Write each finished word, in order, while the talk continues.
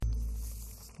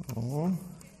Oh,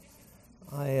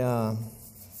 I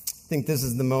think this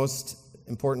is the most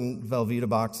important Velveeta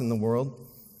box in the world.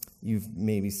 You've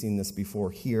maybe seen this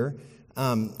before here.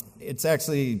 It's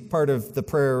actually part of the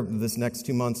prayer this next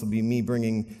 2 months will be me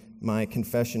bringing my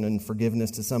confession and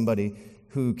forgiveness to somebody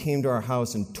who came to our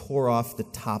house and tore off the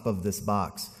top of this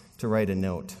box to write a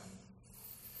note.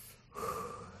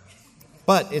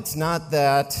 But it's not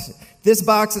that. This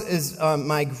box is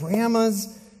my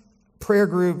grandma's prayer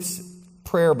group's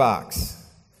prayer box.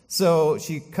 So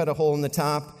she cut a hole in the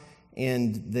top,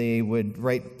 and they would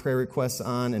write prayer requests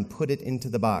on and put it into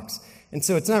the box. And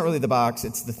so it's not really the box,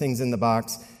 it's the things in the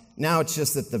box. Now it's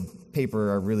just that the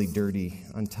paper are really dirty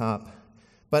on top.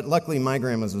 But luckily my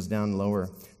grandma's was down lower.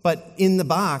 But in the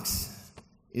box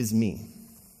is me.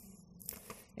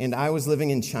 And I was living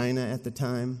in China at the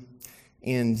time.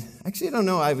 And actually, I don't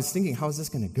know, I was thinking, how is this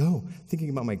going to go? Thinking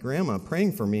about my grandma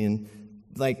praying for me, and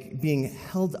like being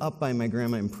held up by my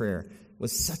grandma in prayer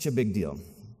was such a big deal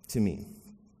to me.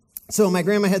 So my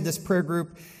grandma had this prayer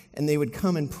group, and they would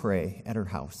come and pray at her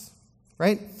house,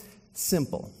 right?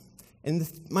 Simple.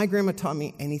 And my grandma taught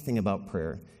me anything about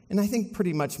prayer. And I think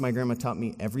pretty much my grandma taught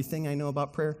me everything I know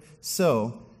about prayer.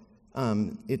 So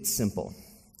it's simple.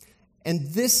 And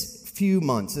this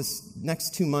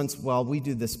next 2 months, while we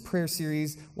do this prayer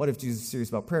series, What If Jesus series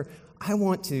about prayer, I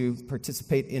want to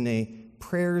participate in a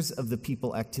Prayers of the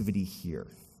People activity here.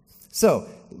 So,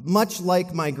 much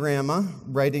like my grandma,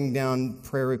 writing down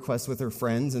prayer requests with her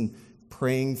friends and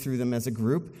praying through them as a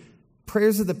group,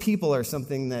 Prayers of the People are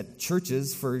something that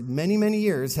churches for many, many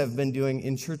years have been doing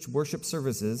in church worship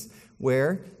services,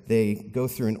 where they go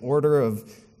through an order of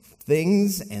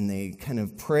things and they kind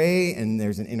of pray, and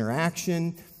there's an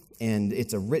interaction, and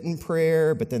it's a written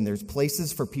prayer, but then there's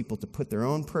places for people to put their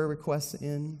own prayer requests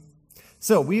in.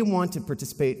 So we want to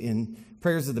participate in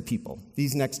Prayers of the People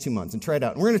these next 2 months and try it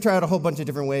out. And we're going to try out a whole bunch of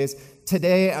different ways.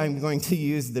 Today I'm going to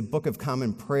use the Book of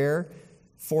Common Prayer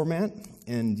format,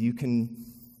 and you can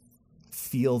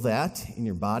feel that in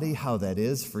your body, how that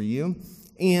is for you.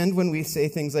 And when we say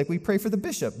things like we pray for the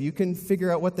bishop, you can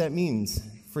figure out what that means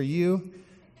for you,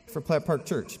 for Platt Park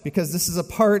Church, because this is a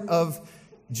part of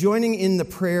joining in the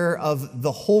prayer of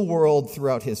the whole world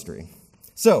throughout history.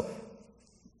 So,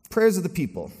 Prayers of the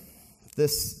People.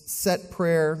 This set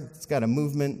prayer, it's got a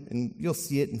movement, and you'll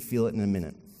see it and feel it in a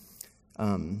minute.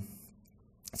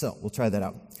 So we'll try that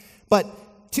out.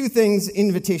 But 2 things,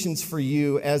 invitations for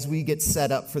you as we get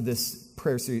set up for this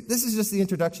prayer series. This is just the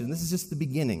introduction. This is just the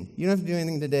beginning. You don't have to do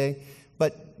anything today.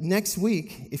 But next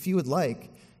week, if you would like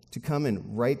to come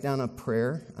and write down a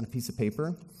prayer on a piece of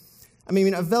paper. I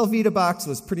mean, a Velveeta box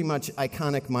was pretty much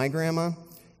iconic my grandma.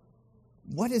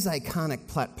 What is iconic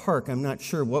Platt Park? I'm not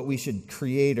sure what we should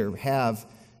create or have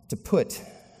to put,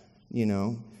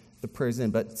 the prayers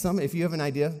in. But if you have an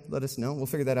idea, let us know. We'll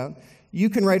figure that out. You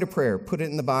can write a prayer, put it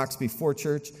in the box before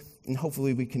church, and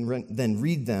hopefully we can then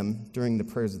read them during the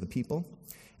Prayers of the People.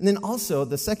 And then also,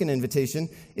 the second invitation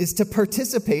is to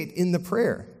participate in the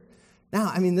prayer. Now,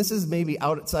 I mean, this is maybe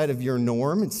outside of your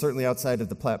norm. It's certainly outside of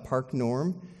the Platt Park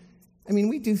norm. I mean,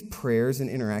 we do prayers and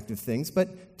interactive things,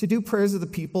 but to do Prayers of the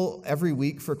People every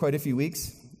week for quite a few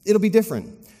weeks, it'll be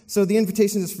different. So the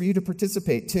invitation is for you to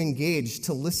participate, to engage,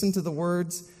 to listen to the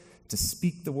words, to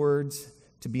speak the words,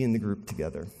 to be in the group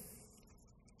together.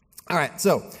 All right,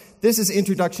 so this is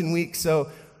introduction week. So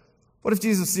what if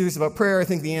Jesus was serious about prayer? I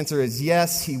think the answer is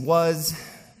yes, he was.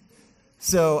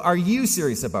 So are you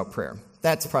serious about prayer?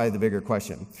 That's probably the bigger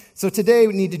question. So today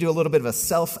we need to do a little bit of a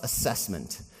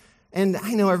self-assessment. And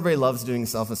I know everybody loves doing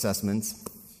self-assessments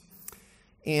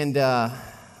and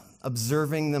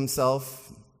observing themselves,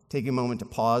 taking a moment to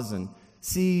pause and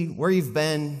see where you've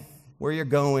been, where you're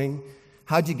going,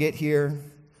 how'd you get here,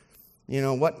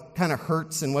 what kind of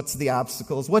hurts and what's the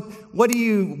obstacles, what do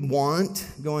you want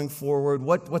going forward,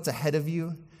 what's ahead of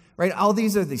you, right? All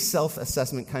these are the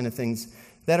self-assessment kind of things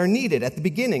that are needed at the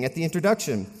beginning, at the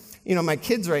introduction. My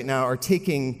kids right now are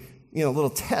taking, little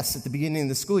tests at the beginning of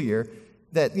the school year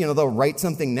that, they'll write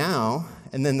something now,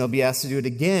 and then they'll be asked to do it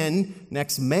again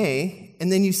next May, and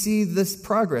then you see this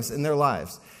progress in their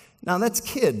lives. Now, that's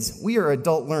kids. We are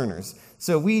adult learners,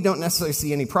 so we don't necessarily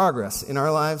see any progress in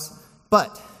our lives,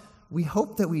 but we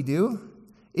hope that we do.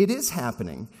 It is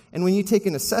happening. And when you take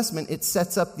an assessment, it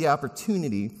sets up the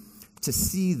opportunity to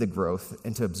see the growth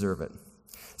and to observe it.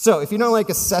 So if you don't like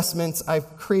assessments,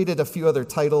 I've created a few other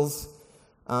titles,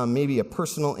 maybe a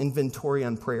personal inventory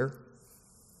on prayer,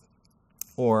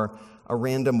 or a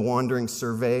random wandering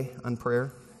survey on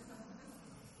prayer,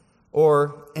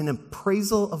 or an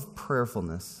appraisal of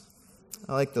prayerfulness.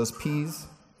 I like those P's.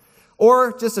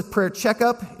 Or just a prayer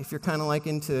checkup, if you're kind of like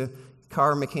into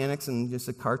car mechanics and just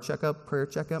a car checkup, prayer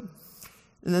checkup.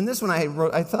 And then this one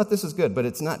I thought this was good, but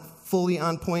it's not fully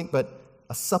on point, but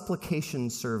a supplication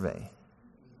survey.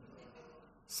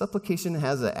 Supplication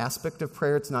has an aspect of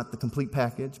prayer. It's not the complete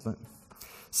package, but...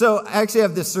 So I actually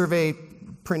have this survey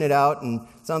printed out, and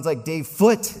it sounds like Dave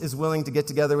Foote is willing to get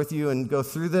together with you and go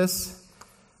through this,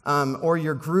 or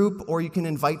your group, or you can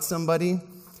invite somebody.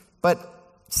 But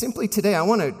simply today, I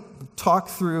want to talk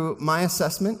through my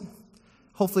assessment.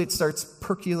 Hopefully it starts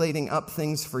percolating up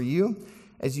things for you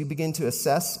as you begin to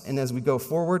assess and as we go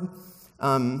forward.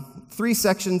 3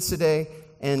 sections today,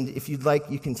 and if you'd like,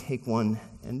 you can take one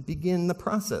and begin the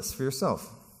process for yourself.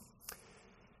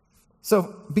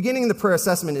 So beginning the prayer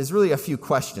assessment is really a few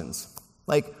questions,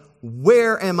 like,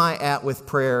 where am I at with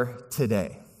prayer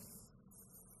today?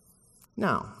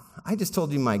 Now, I just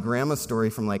told you my grandma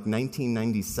story from like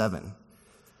 1997.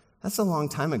 That's a long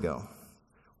time ago.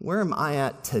 Where am I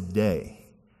at today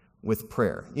with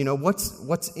prayer? You know,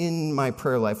 what's in my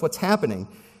prayer life? What's happening?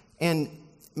 And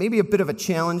maybe a bit of a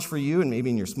challenge for you, and maybe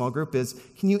in your small group, is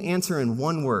can you answer in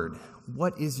one word,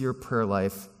 what is your prayer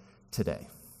life today?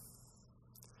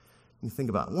 You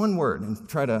think about one word and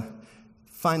try to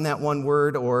find that one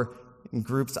word, or in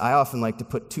groups, I often like to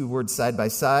put 2 words side by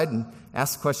side and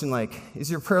ask a question like,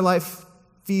 is your prayer life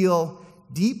feel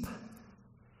deep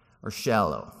or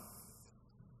shallow?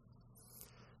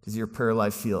 Does your prayer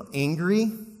life feel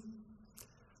angry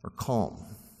or calm?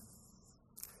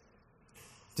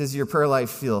 Does your prayer life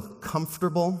feel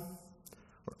comfortable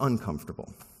or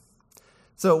uncomfortable?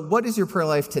 So what is your prayer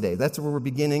life today? That's where we're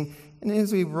beginning. And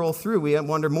as we roll through, we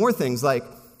wonder more things like,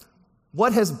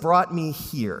 what has brought me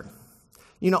here?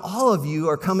 You know, all of you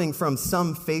are coming from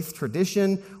some faith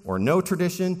tradition or no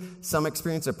tradition, some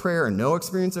experience of prayer or no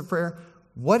experience of prayer.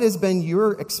 What has been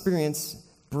your experience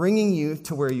bringing you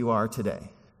to where you are today?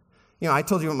 You know, I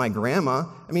told you about my grandma.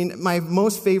 I mean, my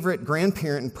most favorite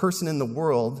grandparent and person in the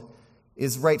world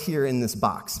is right here in this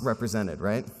box represented,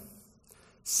 right?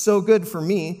 So good for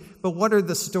me, but what are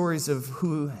the stories of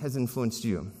who has influenced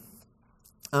you?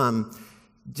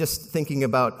 Just thinking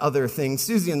about other things.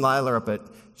 Susie and Lyle are up at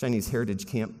Chinese Heritage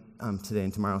Camp today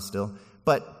and tomorrow still.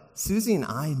 But Susie and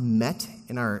I met,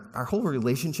 and our whole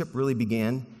relationship really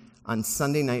began on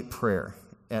Sunday night prayer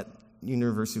at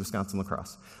University of Wisconsin-La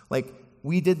Crosse. Like,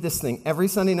 we did this thing every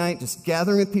Sunday night, just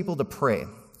gathering with people to pray.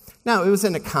 Now, it was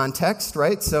in a context,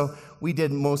 right? So we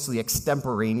did mostly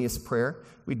extemporaneous prayer.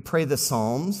 We'd pray the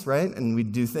Psalms, right? And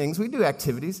we'd do things. We'd do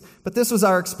activities. But this was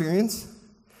our experience,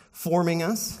 forming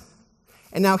us.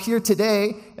 And now here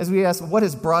today, as we ask what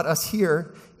has brought us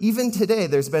here, even today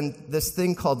there's been this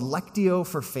thing called Lectio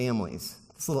for Families,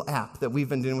 this little app that we've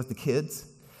been doing with the kids.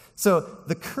 So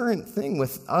the current thing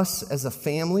with us as a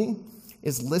family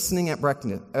is listening at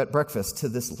breakfast to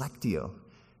this Lectio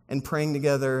and praying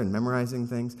together and memorizing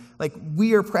things. Like,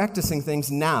 we are practicing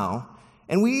things now,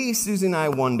 and Susie and I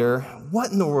wonder,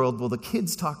 what in the world will the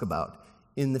kids talk about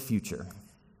in the future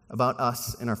about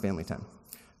us and our family time?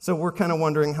 So we're kind of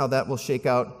wondering how that will shake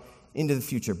out into the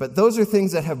future. But those are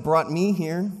things that have brought me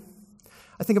here.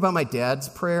 I think about my dad's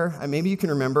prayer. Maybe you can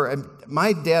remember.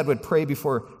 My dad would pray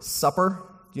before supper.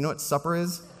 Do you know what supper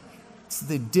is? It's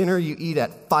the dinner you eat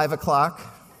at 5 o'clock.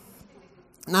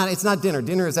 It's not dinner.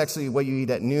 Dinner is actually what you eat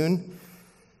at noon.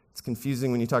 It's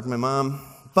confusing when you talk to my mom.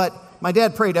 But my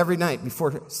dad prayed every night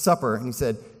before supper, and he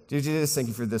said, "Dear Jesus, thank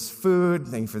you for this food,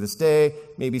 thank you for this day,"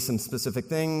 maybe some specific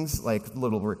things, like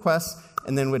little requests,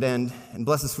 and then would end, "And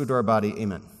bless this food to our body,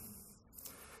 amen."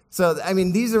 So,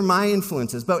 these are my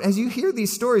influences. But as you hear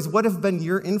these stories, what have been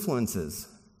your influences?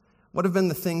 What have been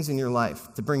the things in your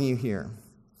life to bring you here?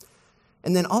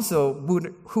 And then also,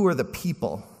 who are the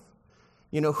people?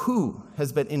 You know, who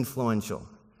has been influential?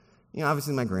 You know,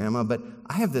 obviously my grandma, but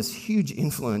I have this huge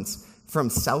influence from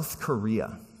South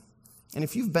Korea. And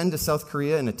if you've been to South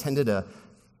Korea and attended a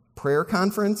prayer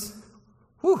conference,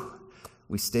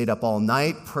 we stayed up all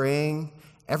night praying.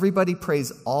 Everybody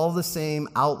prays all the same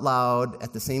out loud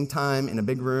at the same time in a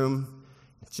big room.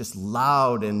 It's just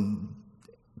loud and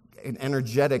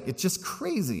energetic. It's just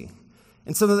crazy.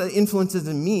 And some of the influences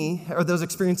in me are those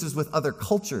experiences with other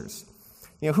cultures.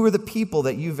 You know, who are the people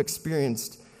that you've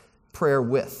experienced prayer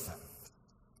with?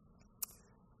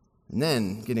 And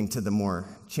then getting to the more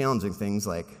challenging things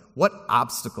like, what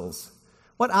obstacles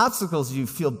do you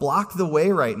feel block the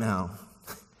way right now?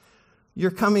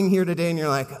 You're coming here today and you're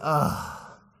like,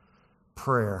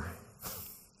 prayer.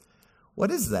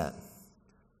 What is that?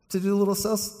 To do a little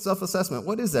self-assessment.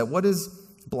 What is that? What is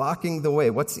blocking the way?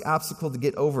 What's the obstacle to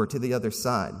get over to the other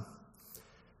side?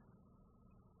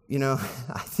 You know,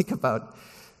 I think about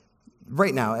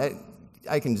right now,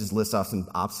 I can just list off some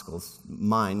obstacles,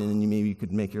 mine, and then maybe you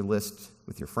could make your list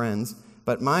with your friends.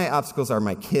 But my obstacles are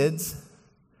my kids,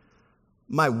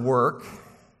 my work,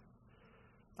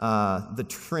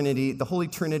 the holy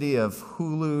trinity of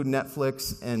Hulu,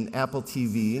 Netflix, and Apple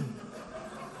TV.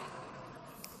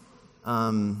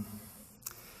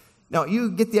 Now,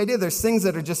 you get the idea. There's things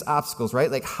that are just obstacles,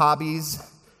 right? Like hobbies.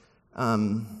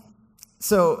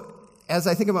 So as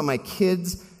I think about my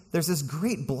kids, there's this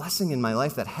great blessing in my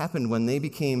life that happened when they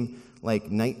became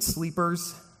like night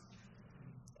sleepers.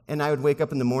 And I would wake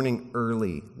up in the morning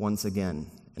early once again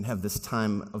and have this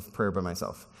time of prayer by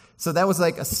myself. So that was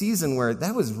like a season where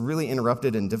that was really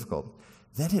interrupted and difficult.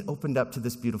 Then it opened up to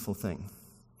this beautiful thing.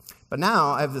 But now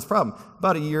I have this problem.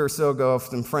 About a year or so ago,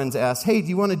 some friends asked, hey, do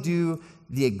you want to do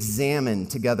the Examine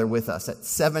together with us at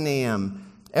 7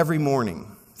 a.m. every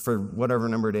morning for whatever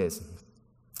number of days?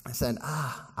 I said,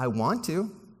 I want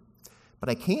to, but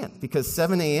I can't, because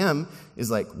 7 a.m. is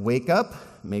like wake up,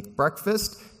 make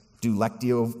breakfast, do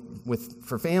Lectio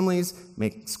for families,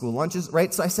 make school lunches,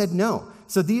 right? So I said no.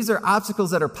 So these are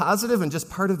obstacles that are positive and just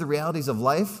part of the realities of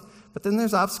life, but then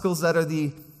there's obstacles that are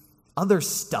the other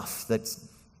stuff that's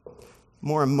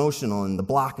more emotional and the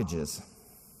blockages.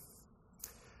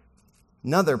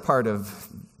 Another part of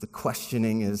the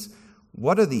questioning is,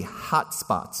 what are the hot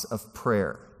spots of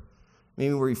prayer?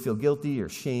 Maybe where you feel guilty or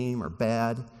shame or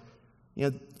bad.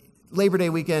 You know, Labor Day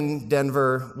weekend,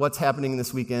 Denver, what's happening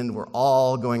this weekend? We're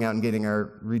all going out and getting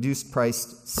our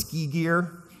reduced-priced ski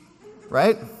gear,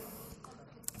 right?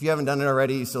 If you haven't done it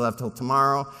already, you still have till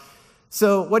tomorrow.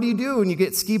 So what do you do when you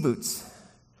get ski boots?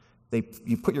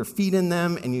 You put your feet in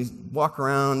them, and you walk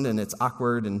around, and it's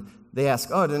awkward, and they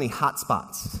ask, are there any hot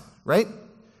spots, right?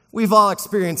 We've all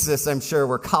experienced this, I'm sure.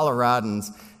 We're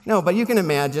Coloradans. No, but you can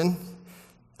imagine.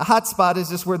 A hot spot is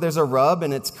just where there's a rub,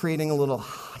 and it's creating a little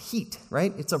heat,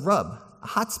 right? It's a rub, a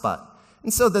hot spot.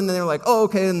 And so then they're like, oh,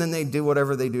 okay, and then they do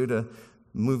whatever they do to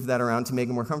move that around to make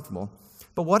it more comfortable.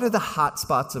 But what are the hot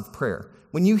spots of prayer?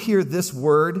 When you hear this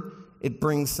word, it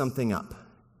brings something up.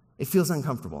 It feels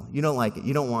uncomfortable. You don't like it.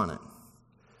 You don't want it,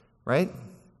 right?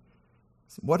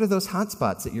 So what are those hot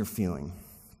spots that you're feeling?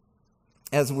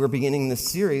 As we're beginning this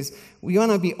series, we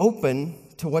want to be open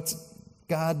to what's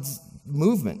God's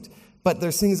movement. But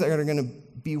there's things that are going to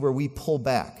be where we pull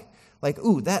back. Like,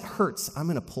 ooh, that hurts. I'm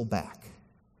going to pull back,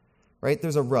 right?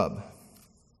 There's a rub.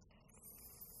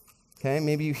 Okay,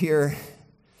 maybe you hear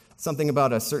something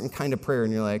about a certain kind of prayer,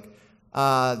 and you're like,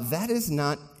 that is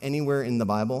not anywhere in the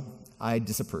Bible. I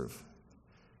disapprove.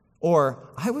 Or,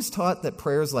 I was taught that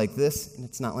prayers like this, and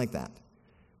it's not like that.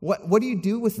 What do you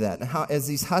do with that? And how, as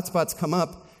these hot spots come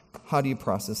up, how do you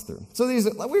process through? So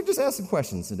we're just asking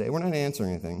questions today. We're not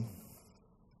answering anything.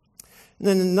 And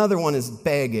then another one is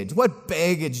baggage. What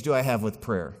baggage do I have with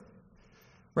prayer?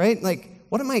 Right? Like,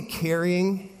 what am I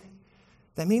carrying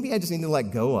that maybe I just need to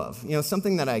let go of? You know,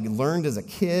 something that I learned as a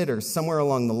kid or somewhere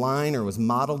along the line or was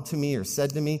modeled to me or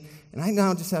said to me, and I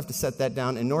now just have to set that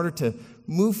down in order to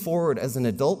move forward as an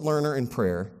adult learner in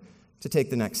prayer to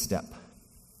take the next step.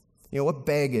 You know, what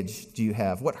baggage do you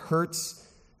have? What hurts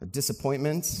or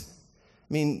disappointments?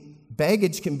 I mean,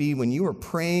 baggage can be when you were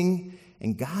praying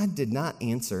and God did not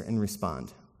answer and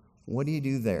respond. What do you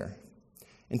do there?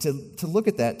 And to look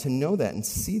at that, to know that and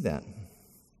see that.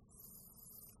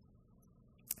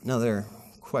 Another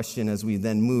question as we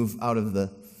then move out of the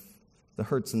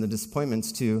hurts and the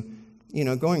disappointments to, you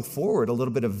know, going forward, a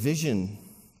little bit of vision.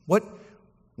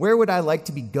 Where would I like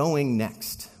to be going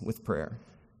next with prayer?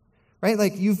 Right?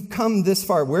 Like, you've come this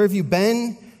far. Where have you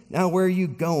been? Now where are you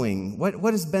going?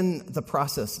 What has been the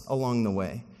process along the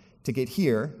way to get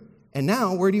here? And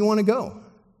now, where do you want to go?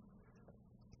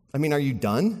 I mean, are you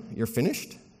done? You're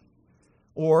finished?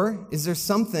 Or is there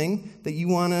something that you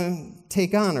want to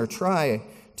take on or try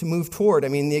to move toward? I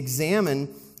mean, the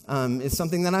Examine is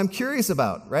something that I'm curious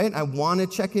about, right? I want to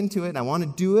check into it. I want to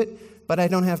do it, but I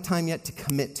don't have time yet to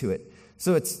commit to it.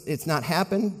 So it's not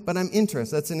happened, but I'm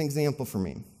interested. That's an example for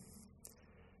me.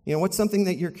 You know, what's something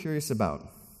that you're curious about?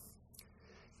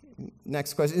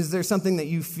 Next question. Is there something that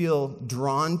you feel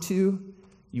drawn to,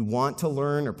 you want to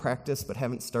learn or practice, but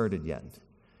haven't started yet?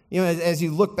 You know, as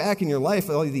you look back in your life,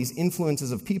 all of these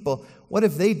influences of people, what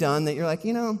have they done that you're like,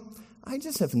 you know, I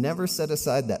just have never set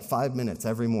aside that 5 minutes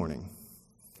every morning.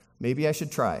 Maybe I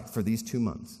should try for these 2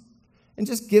 months. And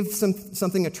just give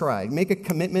something a try. Make a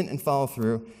commitment and follow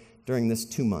through during this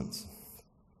 2 months.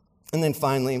 And then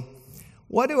finally,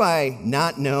 what do I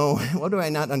not know? What do I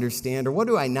not understand? Or what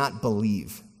do I not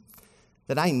believe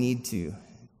that I need to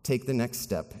take the next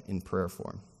step in prayer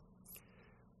for?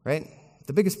 Right?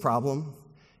 The biggest problem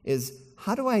is,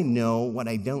 how do I know what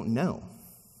I don't know?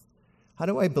 How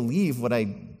do I believe what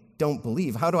I don't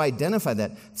believe? How to identify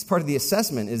that? It's part of the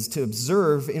assessment, is to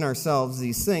observe in ourselves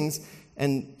these things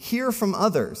and hear from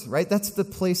others, right? That's the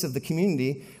place of the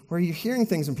community where you're hearing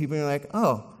things from people and you're like,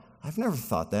 oh, I've never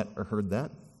thought that or heard that.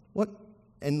 What?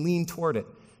 And lean toward it.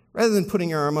 Rather than putting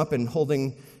your arm up and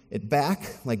holding it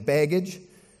back like baggage,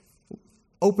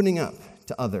 opening up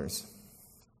to others.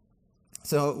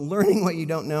 So learning what you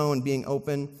don't know and being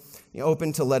open,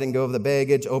 open to letting go of the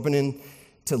baggage, open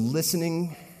to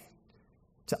listening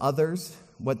to others,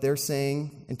 what they're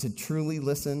saying, and to truly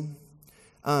listen,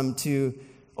 to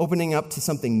opening up to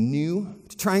something new,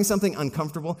 to trying something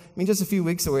uncomfortable. I mean, just a few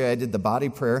weeks ago, I did the body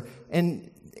prayer, and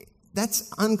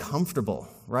that's uncomfortable,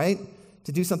 right?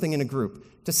 To do something in a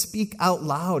group. To speak out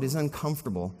loud is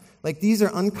uncomfortable. Like, these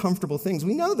are uncomfortable things.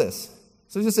 We know this.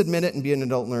 So just admit it and be an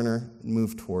adult learner and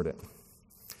move toward it.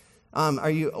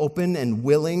 Are you open and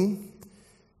willing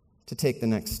to take the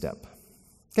next step?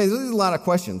 Okay, there's a lot of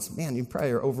questions. Man, you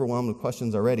probably are overwhelmed with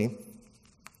questions already.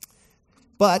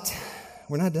 But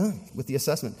we're not done with the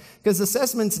assessment, because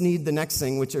assessments need the next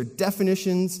thing, which are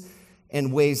definitions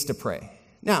and ways to pray.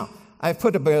 Now, I've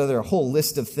put together a whole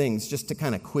list of things just to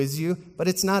kind of quiz you, but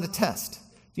it's not a test.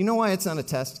 Do you know why it's not a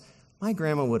test? My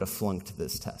grandma would have flunked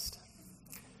this test.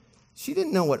 She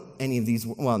didn't know what any of these,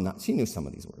 she knew some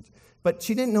of these words, but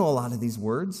she didn't know a lot of these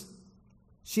words.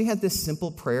 She had this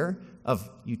simple prayer of,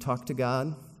 you talk to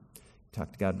God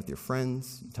with your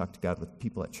friends, you talk to God with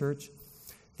people at church.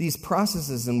 These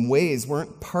processes and ways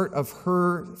weren't part of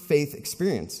her faith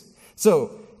experience.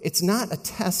 So it's not a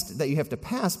test that you have to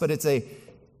pass, but it's a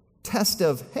test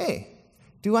of, hey,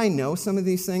 do I know some of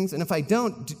these things? And if I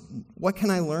don't, what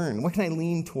can I learn? What can I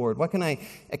lean toward? What can I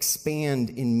expand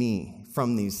in me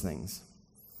from these things?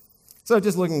 So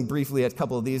just looking briefly at a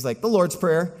couple of these, like the Lord's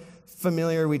Prayer,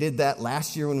 familiar. We did that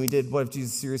last year when we did What If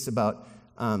Jesus Serious about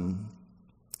the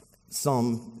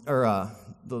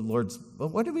Lord's,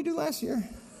 what did we do last year?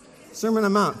 Sermon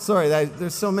on the Mount. Sorry,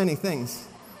 there's so many things.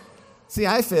 See,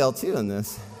 I failed too in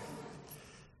this.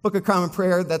 Book of Common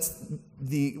Prayer,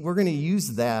 we're going to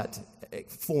use that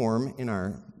form in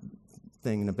our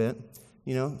thing in a bit.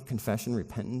 Confession,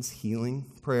 repentance, healing,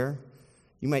 prayer.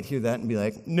 You might hear that and be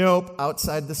like, nope,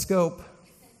 outside the scope.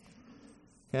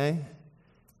 Okay?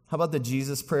 How about the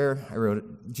Jesus prayer? I wrote it,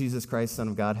 Jesus Christ, Son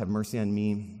of God, have mercy on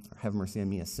me, or have mercy on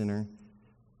me, a sinner.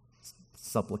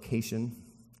 Supplication,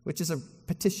 which is a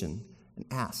petition, an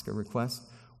ask, a request.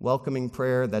 Welcoming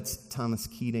prayer, that's Thomas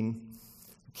Keaton.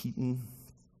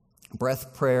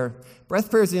 Breath prayer. Breath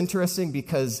prayer is interesting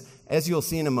because, as you'll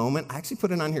see in a moment, I actually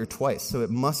put it on here twice, so it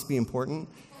must be important.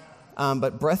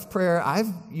 But breath prayer,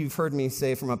 you've heard me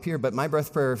say from up here, but my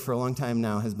breath prayer for a long time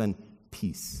now has been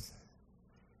peace.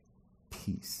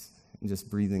 Peace. And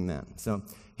just breathing that. So,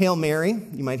 Hail Mary,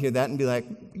 you might hear that and be like,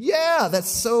 yeah, that's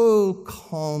so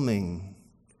calming.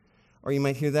 Or you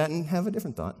might hear that and have a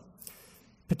different thought.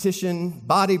 Petition,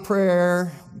 body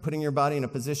prayer, putting your body in a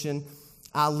position.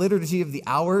 Liturgy of the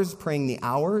hours, praying the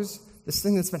hours. This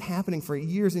thing that's been happening for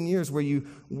years and years where you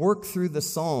work through the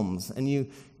Psalms and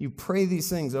you pray these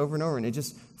things over and over and it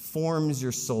just forms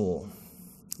your soul.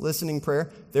 Listening prayer.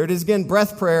 There it is again,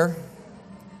 breath prayer.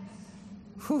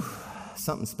 Whew,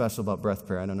 something special about breath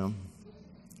prayer, I don't know.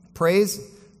 Praise,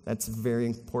 that's very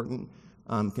important.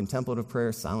 Contemplative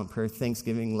prayer, silent prayer,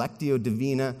 thanksgiving, lectio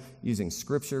divina, using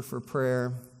scripture for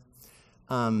prayer.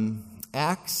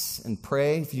 Acts and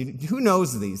pray. Who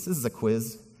knows these? This is a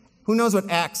quiz. Who knows what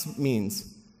acts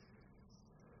means?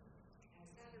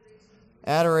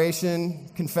 Adoration,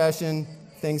 confession,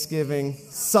 thanksgiving,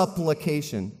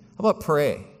 supplication. How about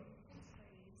pray?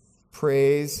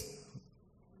 Praise,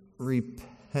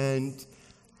 repent,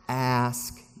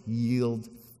 ask, yield.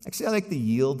 Actually, I like the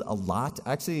yield a lot.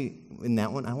 Actually, in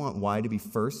that one, I want Y to be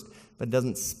first, but it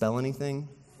doesn't spell anything.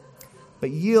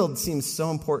 But yield seems so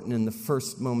important in the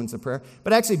first moments of prayer.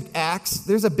 But actually, Acts,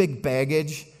 there's a big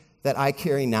baggage that I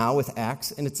carry now with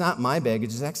Acts, and it's not my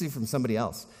baggage, it's actually from somebody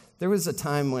else. There was a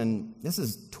time when, this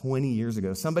is 20 years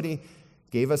ago, somebody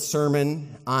gave a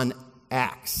sermon on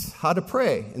Acts, how to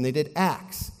pray, and they did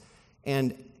Acts.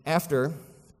 And after,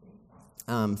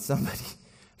 somebody,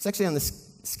 I was actually on this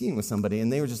skiing with somebody,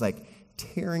 and they were just like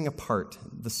tearing apart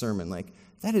the sermon. Like,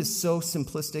 that is so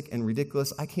simplistic and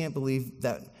ridiculous. I can't believe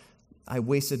that I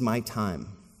wasted my time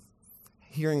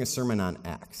hearing a sermon on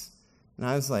Acts. And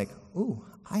I was like, ooh,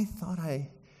 I thought I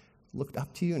looked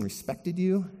up to you and respected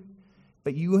you,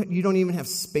 but you don't even have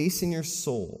space in your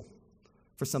soul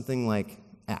for something like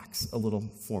Acts, a little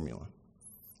formula,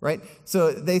 right?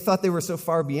 So they thought they were so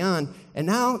far beyond, and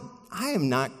now I am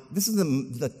not. This is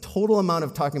the total amount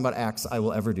of talking about Acts I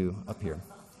will ever do up here,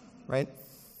 right?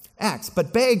 Acts,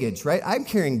 but baggage, right? I'm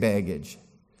carrying baggage.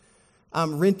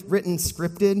 Written,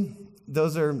 scripted,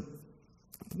 those are,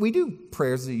 we do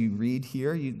prayers that you read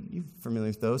here. You're familiar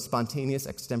with those. Spontaneous,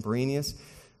 extemporaneous.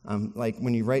 Like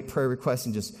when you write prayer requests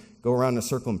and just go around in a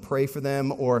circle and pray for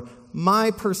them. Or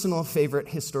my personal favorite,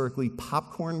 historically,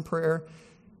 popcorn prayer.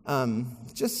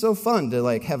 Just so fun to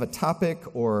like have a topic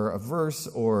or a verse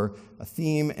or a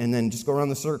theme and then just go around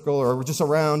the circle or just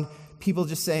around people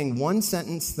just saying one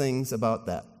sentence things about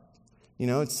that. You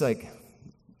know, it's like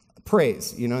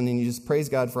praise, you know, and then you just praise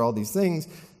God for all these things.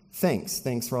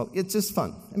 Thanks for all. It's just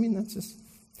fun. I mean, that's just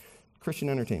Christian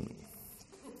entertainment.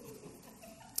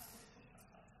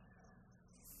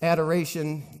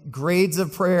 Adoration, grades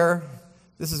of prayer.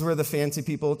 This is where the fancy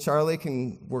people, Charlie,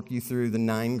 can work you through the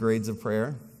 9 grades of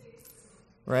prayer,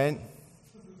 right?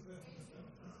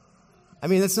 I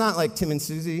mean, it's not like Tim and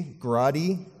Susie,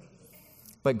 gradi,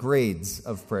 but grades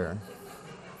of prayer.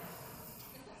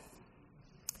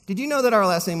 Did you know that our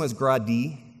last name was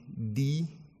Gradi? D.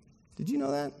 Did you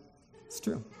know that? It's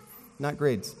true. Not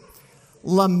grades.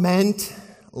 Lament,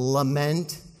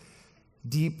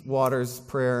 deep waters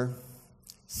prayer,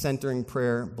 centering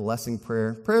prayer, blessing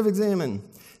prayer, prayer of examine.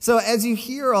 So as you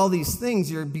hear all these things,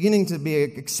 you're beginning to be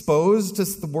exposed to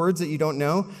the words that you don't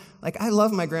know. Like, I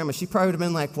love my grandma. She probably would have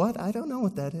been like, what? I don't know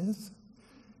what that is.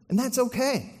 And that's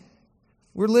okay.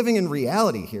 We're living in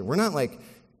reality here. We're not like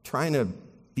trying to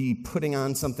be putting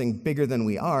on something bigger than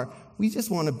we are. We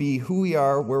just want to be who we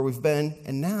are, where we've been,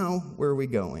 and now where are we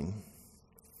going?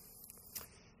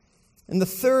 And the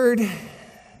third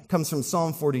comes from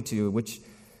Psalm 42, which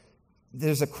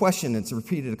there's a question that's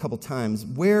repeated a couple times.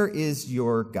 Where is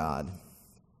your God?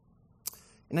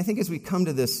 And I think as we come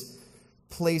to this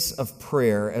place of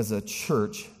prayer as a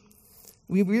church,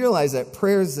 we realize that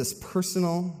prayer is this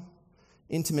personal,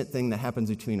 intimate thing that happens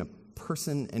between a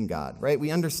person and God, right?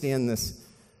 We understand this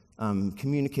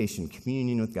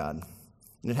communion with God.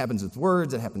 And it happens with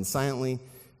words, it happens silently.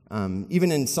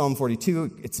 Even in Psalm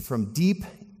 42, it's from deep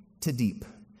to deep,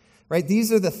 right?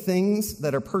 These are the things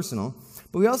that are personal,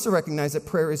 but we also recognize that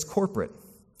prayer is corporate.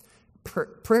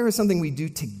 Prayer is something we do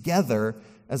together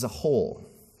as a whole.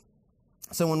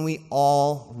 So when we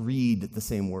all read the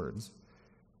same words,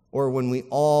 or when we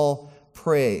all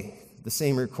pray the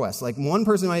same request, like one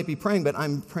person might be praying, but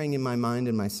I'm praying in my mind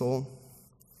and my soul.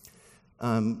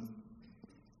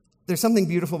 There's something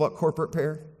beautiful about corporate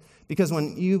prayer, because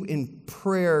when you in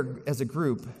prayer as a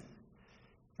group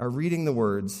are reading the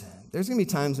words, there's going to be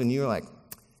times when you're like,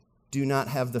 do not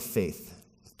have the faith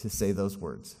to say those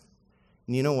words.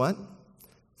 And you know what?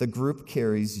 The group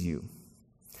carries you.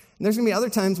 And there's going to be other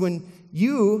times when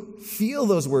you feel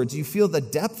those words, you feel the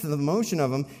depth and the emotion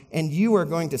of them, and you are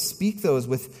going to speak those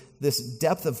with this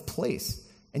depth of place.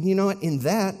 And you know what? In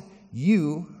that,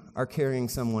 you are carrying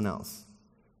someone else.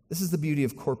 This is the beauty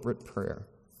of corporate prayer.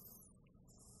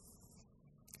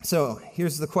 So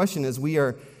here's the question as we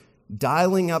are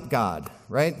dialing up God,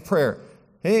 right? Prayer.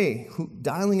 Hey,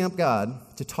 dialing up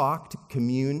God to talk, to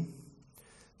commune.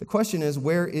 The question is,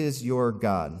 where is your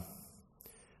God?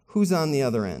 Who's on the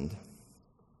other end?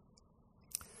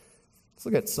 Let's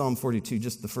look at Psalm 42,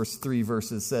 just the first 3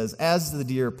 verses. Says, as the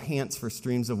deer pants for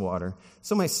streams of water,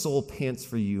 so my soul pants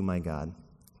for you, my God.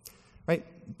 Right?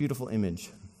 Beautiful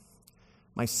image.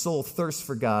 My soul thirsts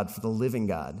for God, for the living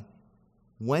God.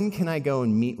 When can I go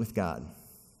and meet with God?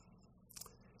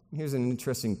 Here's an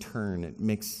interesting turn. It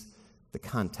makes the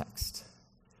context.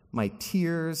 My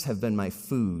tears have been my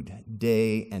food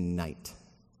day and night.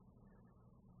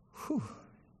 Whew.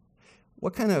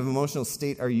 What kind of emotional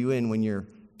state are you in when your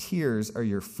tears are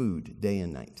your food day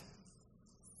and night?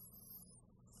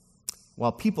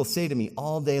 While people say to me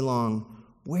all day long,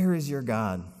 where is your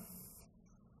God?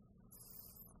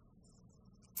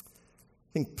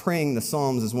 I think praying the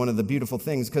Psalms is one of the beautiful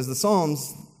things, because the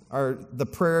Psalms are the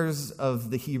prayers of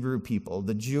the Hebrew people,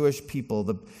 the Jewish people,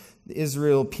 the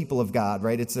Israel people of God,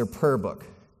 right? It's their prayer book.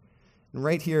 And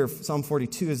right here, Psalm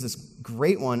 42 is this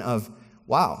great one of,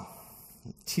 wow,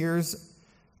 tears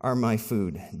are my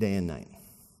food day and night.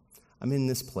 I'm in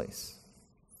this place.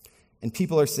 And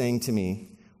people are saying to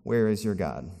me, where is your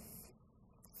God?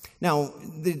 Now,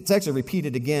 it's actually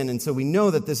repeated again, and so we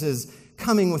know that this is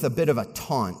coming with a bit of a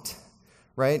taunt,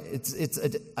 right? It's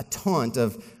a taunt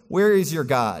of, where is your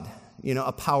God? You know,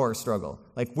 a power struggle.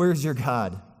 Like, where's your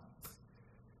God?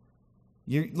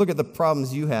 You look at the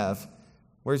problems you have.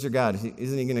 Where's your God?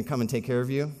 Isn't he going to come and take care of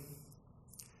you?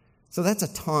 So that's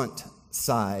a taunt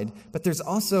side. But there's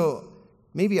also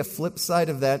maybe a flip side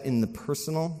of that in the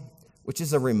personal, which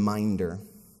is a reminder.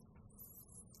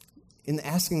 In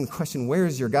asking the question, where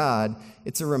is your God?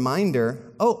 It's a reminder,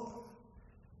 oh,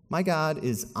 my God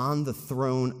is on the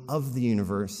throne of the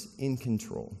universe in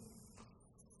control.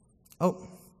 oh,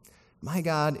 my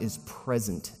God is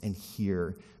present and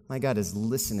here. My God is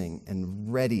listening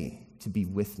and ready to be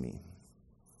with me.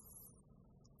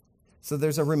 So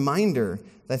there's a reminder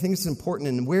that I think is important,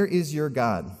 and where is your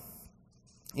God?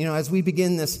 As we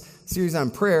begin this series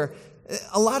on prayer,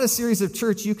 a lot of series of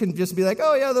church, you can just be like,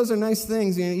 oh yeah, those are nice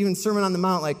things. Even Sermon on the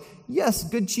Mount, like, yes,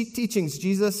 good teachings,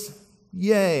 Jesus,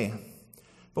 yay.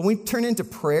 But when we turn into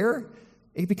prayer,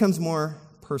 it becomes more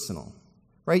personal,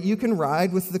 right? You can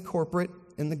ride with the corporate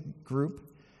and the group,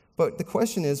 but the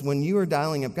question is, when you are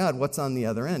dialing up God, what's on the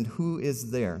other end? Who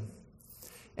is there?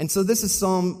 And so this is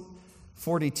Psalm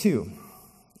 42.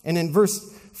 And in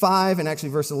verse 5 and actually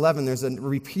verse 11, there's a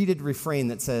repeated refrain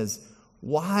that says,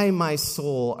 "Why, my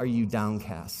soul, are you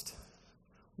downcast?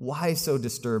 Why so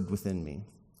disturbed within me?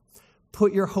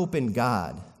 Put your hope in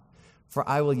God, for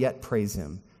I will yet praise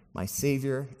him, my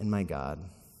Savior and my God."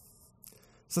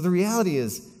 So the reality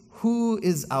is, who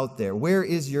is out there? Where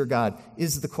is your God?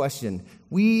 Is the question.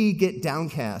 We get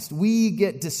downcast. We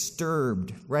get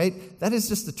disturbed, right? That is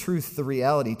just the truth, the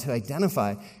reality to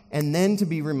identify, and then to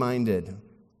be reminded,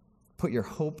 put your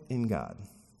hope in God,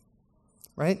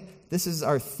 right? This is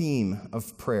our theme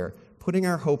of prayer, putting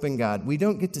our hope in God. We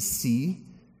don't get to see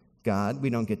God. We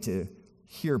don't get to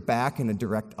hear back in a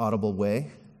direct, audible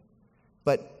way.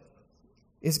 But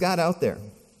is God out there?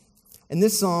 And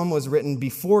this psalm was written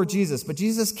before Jesus, but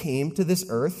Jesus came to this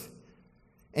earth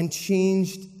and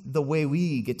changed the way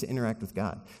we get to interact with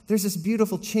God. There's this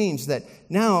beautiful change that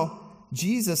now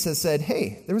Jesus has said,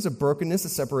 hey, there was a brokenness, a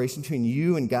separation between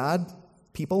you and God,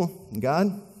 people and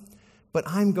God, but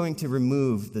I'm going to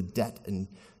remove the debt and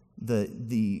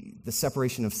the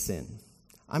separation of sin.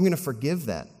 I'm going to forgive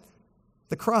that.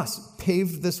 The cross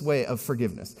paved this way of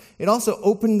forgiveness. It also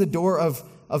opened the door of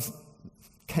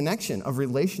connection, of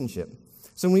relationship.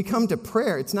 So when we come to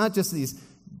prayer, it's not just these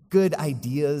good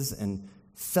ideas and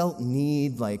felt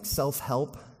need like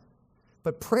self-help,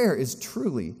 but prayer is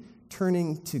truly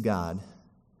turning to God,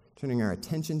 turning our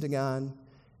attention to God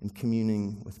and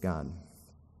communing with God.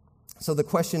 So the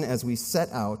question as we set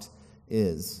out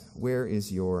is, where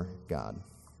is your God?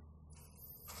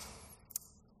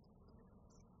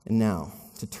 And now,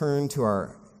 to turn to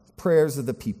our prayers of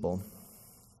the people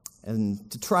and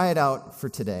to try it out for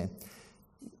today.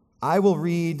 I will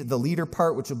read the leader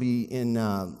part, which will be in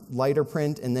lighter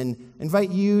print, and then invite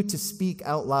you to speak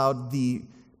out loud the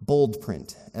bold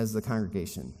print as the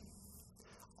congregation.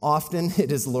 Often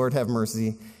it is Lord have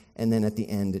mercy, and then at the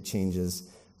end it changes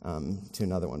to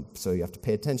another one. So you have to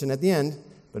pay attention at the end,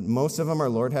 but most of them are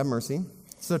Lord have mercy.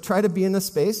 So try to be in a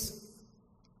space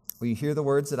where you hear the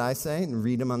words that I say and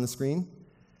read them on the screen,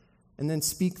 and then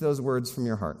speak those words from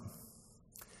your heart.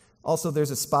 Also, there's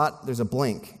a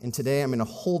blank, and today I'm going to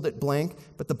hold it blank,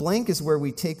 but the blank is where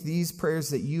we take these prayers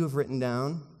that you have written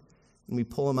down, and we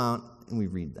pull them out, and we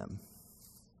read them.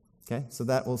 Okay? So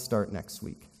that will start next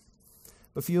week.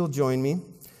 But if you'll join me,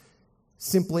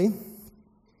 simply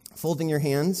folding your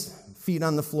hands, feet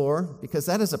on the floor, because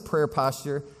that is a prayer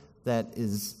posture that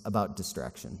is about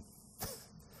distraction.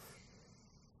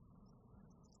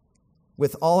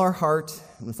 With all our heart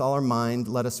and with all our mind,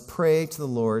 let us pray to the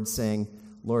Lord, saying,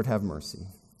 Lord, have mercy.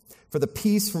 For the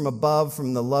peace from above,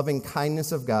 from the loving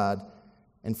kindness of God,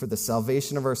 and for the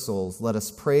salvation of our souls, let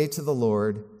us pray to the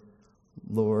Lord,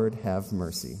 Lord, have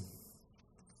mercy.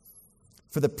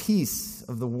 For the peace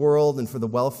of the world and for the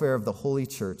welfare of the holy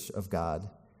church of God,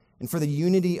 and for the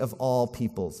unity of all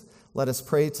peoples, let us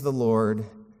pray to the Lord,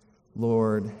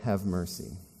 Lord, have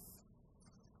mercy.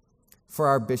 For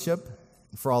our bishop,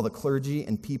 and for all the clergy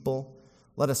and people,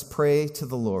 let us pray to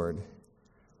the Lord,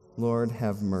 Lord,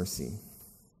 have mercy.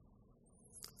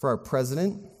 For our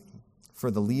president, for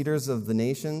the leaders of the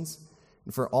nations,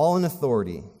 and for all in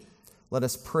authority, let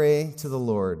us pray to the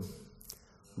Lord,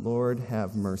 Lord,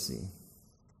 have mercy.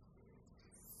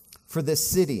 For this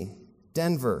city,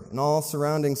 Denver, and all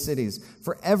surrounding cities,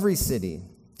 for every city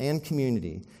and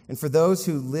community, and for those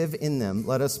who live in them,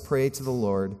 let us pray to the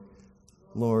Lord,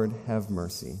 Lord, have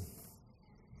mercy.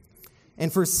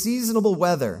 And for seasonable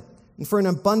weather, and for an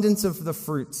abundance of the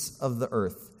fruits of the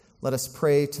earth, let us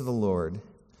pray to the Lord,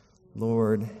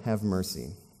 Lord, have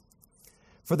mercy.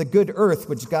 For the good earth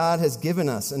which God has given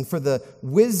us, and for the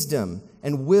wisdom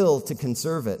and will to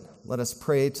conserve it, let us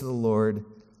pray to the Lord,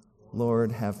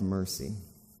 Lord, have mercy.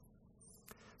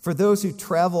 For those who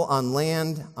travel on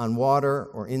land, on water,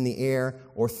 or in the air,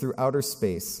 or through outer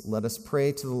space, let us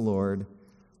pray to the Lord,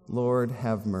 Lord,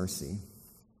 have mercy.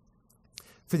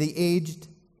 For the aged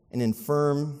and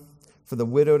infirm, for the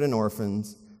widowed and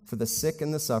orphans, for the sick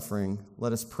and the suffering,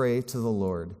 let us pray to the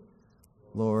Lord,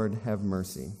 Lord, have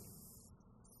mercy.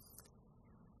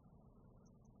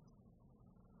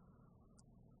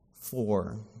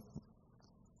 4.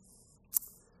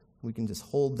 We can just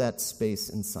hold that space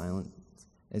in silence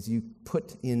as you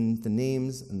put in the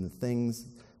names and the things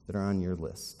that are on your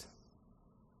list.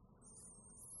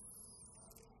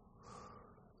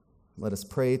 Let us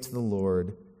pray to the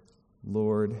Lord.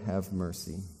 Lord, have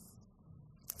mercy.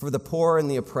 For the poor and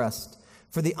the oppressed,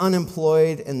 for the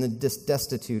unemployed and the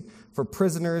destitute, for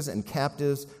prisoners and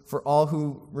captives, for all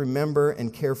who remember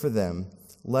and care for them,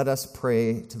 let us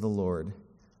pray to the Lord.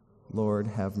 Lord,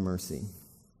 have mercy.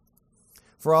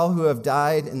 For all who have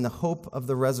died in the hope of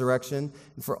the resurrection,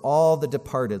 and for all the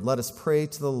departed, let us pray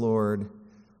to the Lord.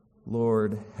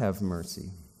 Lord, have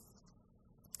mercy.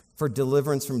 For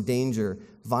deliverance from danger,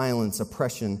 violence,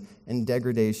 oppression, and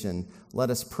degradation, let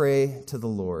us pray to the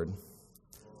Lord.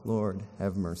 Lord,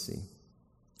 have mercy.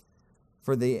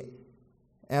 For the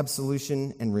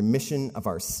absolution and remission of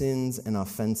our sins and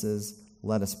offenses,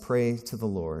 let us pray to the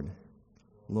Lord.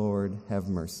 Lord, have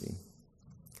mercy.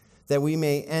 That we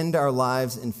may end our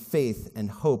lives in faith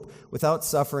and hope, without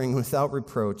suffering, without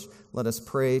reproach, let us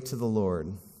pray to the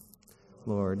Lord.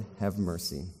 Lord, have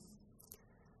mercy.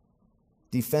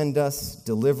 Defend us,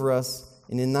 deliver us,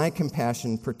 and in thy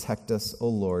compassion protect us, O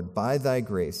Lord, by thy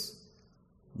grace.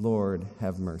 Lord,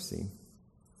 have mercy.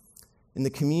 In the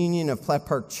communion of Platt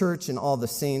Park Church and all the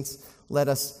saints, let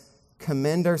us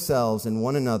commend ourselves and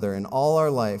one another and all our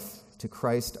life to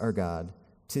Christ our God.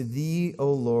 To thee,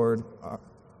 O Lord, our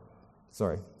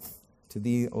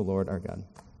God.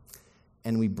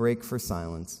 And we break for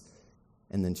silence,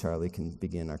 and then Charlie can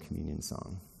begin our communion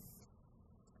song.